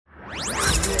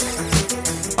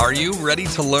Are you ready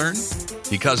to learn?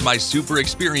 Because my super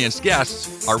experienced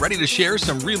guests are ready to share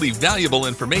some really valuable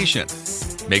information.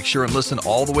 Make sure and listen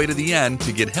all the way to the end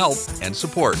to get help and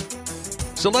support.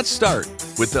 So let's start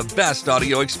with the best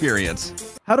audio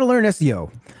experience. How to learn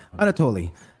SEO. Anatoly,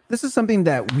 this is something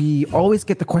that we always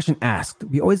get the question asked.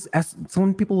 We always ask,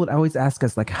 some people would always ask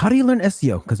us, like, how do you learn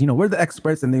SEO? Because, we're the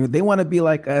experts and they want to be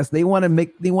like us. They want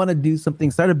to do something,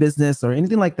 start a business or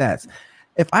anything like that.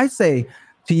 If I say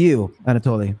to you,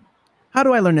 Anatoly, how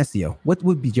do I learn SEO? What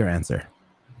would be your answer?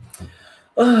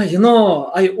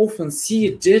 I often see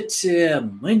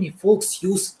that many folks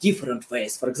use different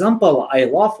ways. For example, I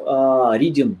love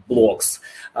reading blogs,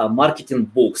 marketing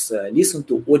books, listen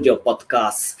to audio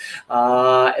podcasts.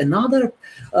 Another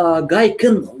guy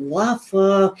can love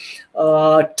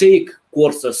take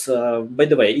courses. By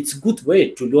the way, it's a good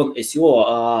way to learn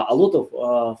SEO. A lot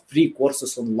of free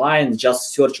courses online.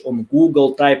 Just search on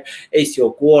Google, type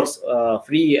SEO course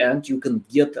free, and you can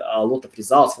get a lot of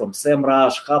results from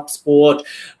SEMrush, HubSpot,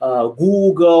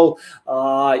 Google.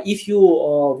 If you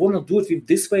want to do it with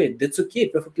this way, that's okay,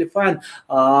 perfectly fine.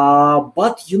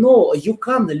 But you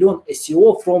can learn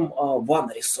SEO from one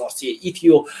resource. If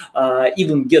you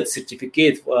even get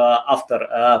certificate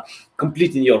after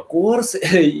completing your course,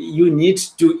 you need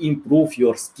to improve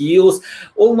your skills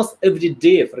almost every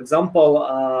day. For example,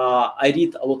 I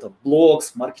read a lot of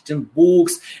blogs, marketing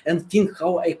books, and think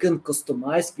how I can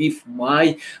customize with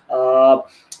my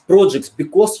projects,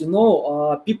 because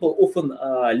people often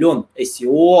learn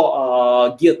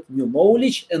SEO, get new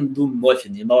knowledge and do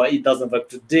nothing. It doesn't work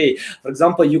today. For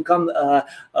example, you can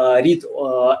read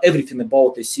everything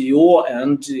about SEO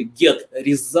and get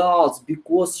results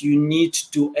because you need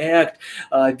to act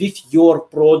with your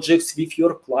projects, with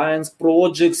your clients'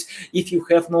 projects. If you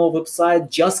have no website,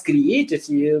 just create it.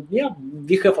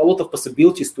 We have a lot of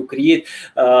possibilities to create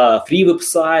free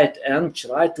website and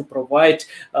try to provide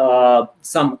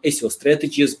some SEO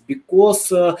strategies,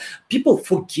 because people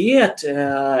forget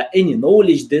any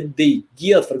knowledge that they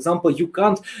get. For example, you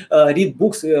can't read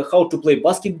books how to play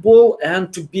basketball,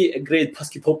 and to be a great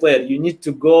basketball player, you need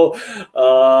to go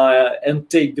and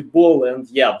take the ball and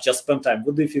just spend time.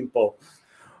 What do you think, Paul?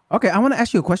 Okay, I want to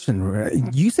ask you a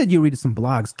question. You said you read some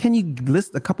blogs. Can you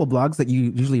list a couple blogs that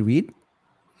you usually read?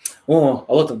 Oh,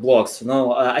 a lot of blogs.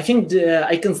 I think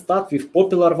I can start with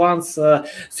popular ones: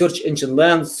 Search Engine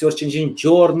Land, Search Engine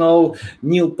Journal,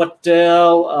 Neil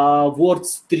Patel,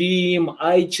 WordStream,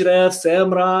 Ahrefs,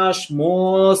 SEMrush,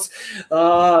 Moz.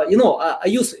 I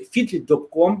use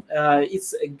Feedly.com.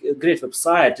 It's a great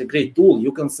website, a great tool.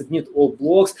 You can submit all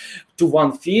blogs to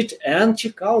one feed and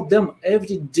check out them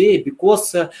every day,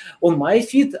 because on my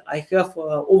feed I have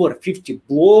over 50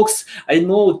 blogs. I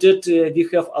know that we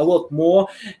have a lot more.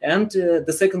 And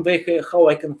the second way how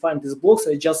I can find these blogs,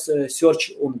 I just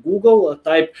search on Google,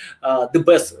 type the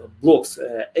best blogs,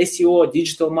 SEO,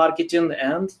 digital marketing,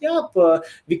 and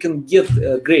we can get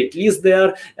a great list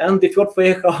there. And the third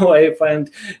way how I find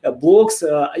blogs,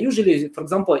 I usually, for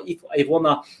example, if I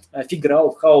wanna figure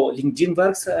out how LinkedIn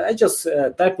works, I just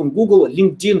type on Google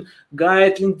LinkedIn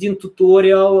guide, LinkedIn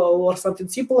tutorial, or something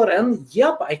similar, and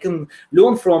I can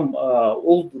learn from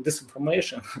all this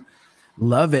information.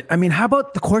 Love it. I mean, how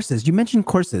about the courses? You mentioned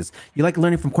courses. You like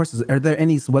learning from courses. Are there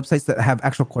any websites that have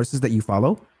actual courses that you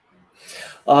follow?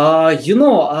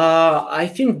 I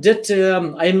think that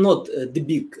I'm not the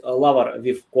big lover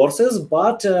with courses,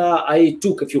 but I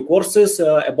took a few courses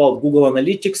about Google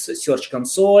Analytics, Search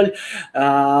Console,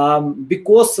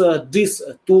 because these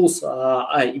tools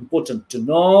are important to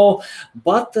know,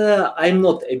 but I'm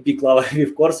not a big lover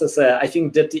with courses. I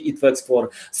think that it works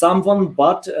for someone,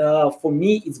 but for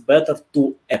me, it's better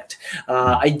to act.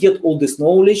 I get all this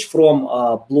knowledge from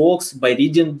blogs by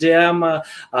reading them.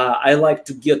 I like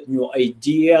to get new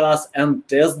ideas and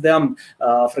test them.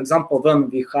 For example, when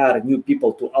we hire new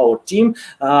people to our team,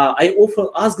 I often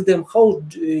ask them, how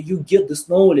do you get this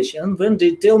knowledge? And when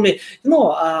they tell me,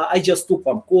 I just took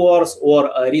one course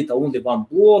or I read only one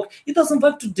blog, it doesn't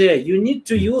work today. You need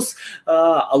to use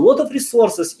a lot of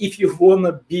resources if you want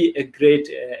to be a great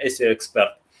SEO expert.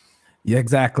 Yeah,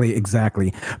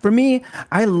 exactly. For me,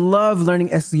 I love learning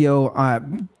SEO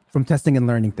from testing and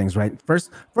learning things, right?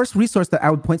 First resource that I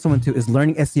would point someone to is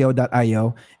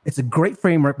learningseo.io. It's a great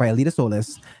framework by Alita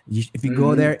Solis. If you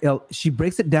go there, she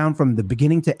breaks it down from the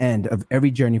beginning to end of every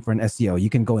journey for an SEO. You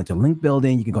can go into link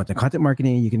building, you can go into content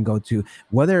marketing, you can go to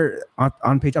whether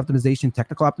on-page optimization,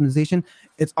 technical optimization.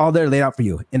 It's all there laid out for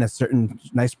you in a certain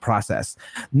nice process.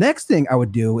 Next thing I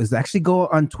would do is actually go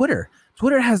on Twitter.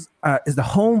 Twitter is the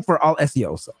home for all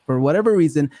SEOs. For whatever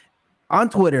reason, on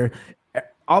Twitter,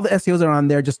 all the SEOs are on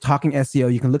there just talking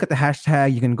SEO. You can look at the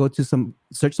hashtag. You can go to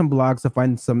search some blogs to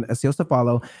find some SEOs to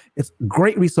follow. It's a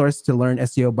great resource to learn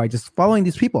SEO by just following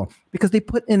these people because they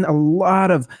put in a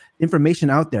lot of information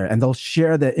out there and they'll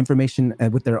share the information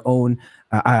with their own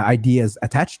ideas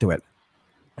attached to it.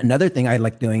 Another thing I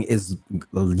like doing is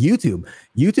YouTube.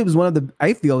 YouTube is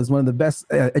I feel is one of the best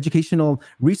educational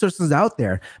resources out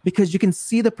there because you can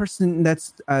see the person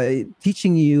that's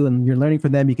teaching you and you're learning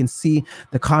from them. You can see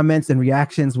the comments and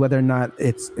reactions, whether or not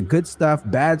it's good stuff,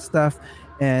 bad stuff,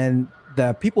 and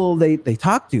the people they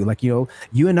talk to, like, you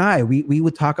and I, we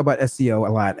would talk about SEO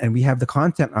a lot and we have the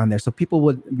content on there. So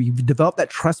we develop that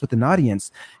trust with an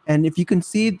audience. And if you can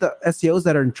see the SEOs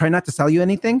that are trying not to sell you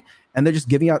anything and they're just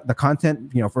giving out the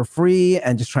content, for free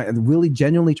and just really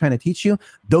genuinely trying to teach you,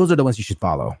 those are the ones you should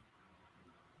follow.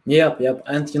 Yep.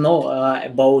 And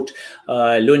about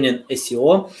learning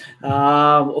SEO,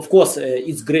 of course,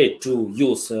 it's great to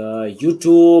use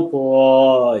YouTube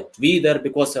or Twitter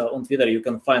because on Twitter you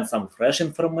can find some fresh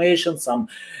information, some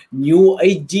new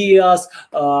ideas.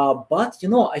 But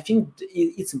I think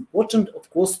it's important, of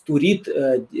course, to read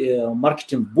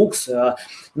marketing books.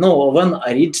 When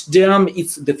I read them,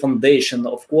 it's the foundation.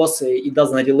 Of course, it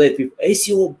doesn't relate with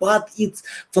SEO, but it's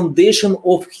foundation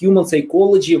of human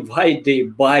psychology, why they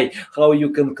buy, how you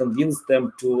can convince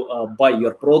them to buy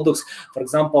your products. For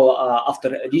example,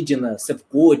 after reading Seth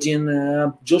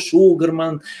Godin, Josh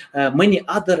Sugarman, many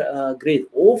other great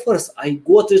authors, I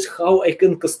got it how I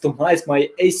can customize my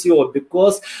SEO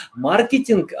because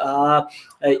marketing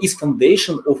is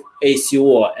foundation of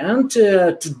SEO. And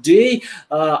today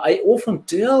I often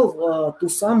tell to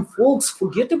some folks,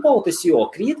 forget about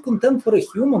SEO, create content for a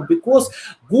human because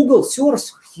Google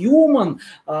search human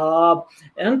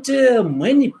and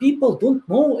many people don't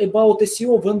know about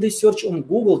SEO. When they search on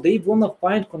Google, they want to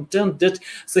find content that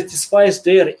satisfies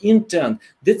their intent.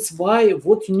 That's why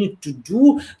what you need to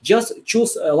do, just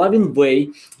choose a loving way,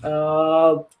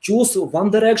 choose one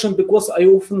direction, because I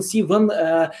often see when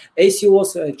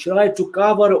SEOs try to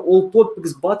cover all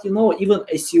topics, but even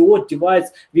SEO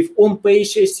divides with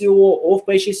on-page SEO,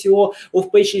 off-page SEO.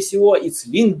 Off-page SEO, it's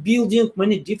link building,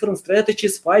 many different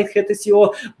strategies, white hat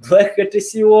SEO, black hat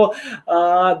SEO.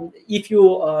 If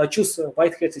you choose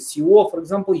white hat SEO, for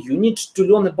example, you need to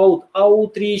learn about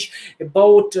outreach,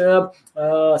 about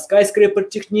skyscraper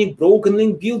technique, broken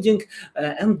link building,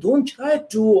 and don't try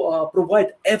to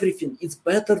provide everything. It's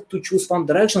better to choose one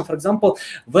direction. For example,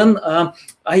 when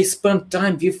I spend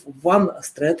time with one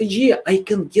strategy, I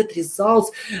can get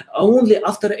results only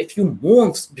after a few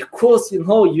months because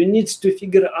you need to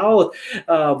figure out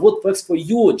what works for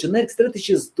you. Generic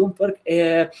strategies don't work.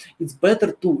 It's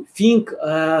better to think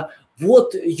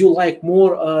what you like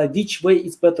more, which way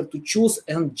it's better to choose,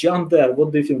 and jump there.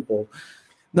 What do you think, Paul?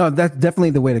 No, that's definitely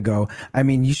the way to go. I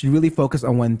mean, you should really focus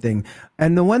on one thing.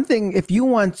 And the one thing, if you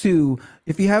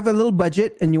have a little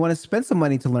budget and you want to spend some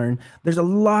money to learn, there's a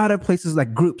lot of places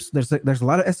like groups. There's a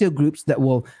lot of SEO groups that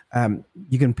will,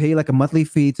 you can pay like a monthly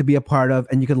fee to be a part of,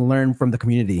 and you can learn from the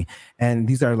community. And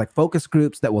these are like focus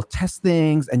groups that will test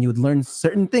things, and you would learn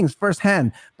certain things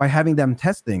firsthand by having them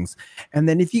test things. And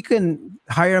then if you can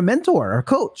hire a mentor or a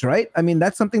coach, right? I mean,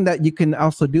 that's something that you can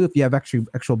also do if you have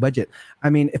actual budget. I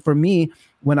mean, for me,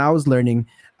 when I was learning,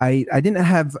 I didn't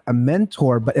have a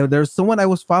mentor, but there was someone I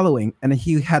was following, and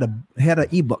he had an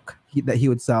ebook that he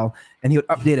would sell, and he would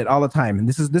update it all the time. And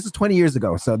this is 20 years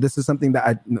ago, so this is something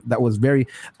that was very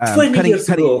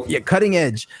cutting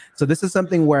edge. So this is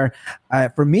something where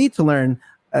for me to learn,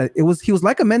 he was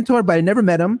like a mentor, but I never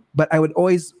met him. But I would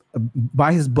always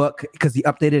buy his book because he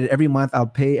updated it every month. I'll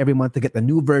pay every month to get the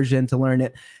new version to learn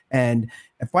it. And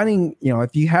finding,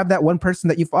 if you have that one person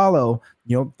that you follow,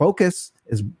 focus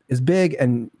is big,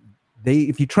 and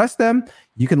if you trust them,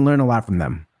 you can learn a lot from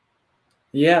them.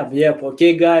 Yeah.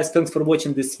 Okay, guys, thanks for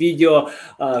watching this video.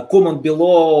 Comment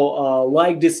below,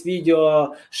 like this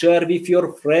video, share with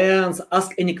your friends,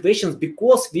 ask any questions,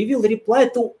 because we will reply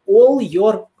to all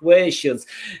your questions.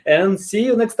 And see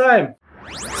you next time.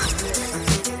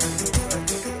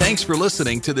 Thanks for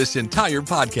listening to this entire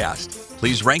podcast.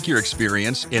 Please rank your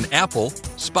experience in Apple,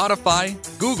 Spotify,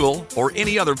 Google, or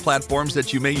any other platforms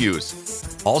that you may use.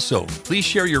 Also, please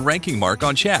share your ranking mark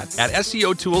on chat at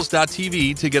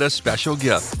SEOtools.tv to get a special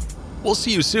gift. We'll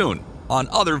see you soon on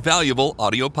other valuable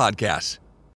audio podcasts.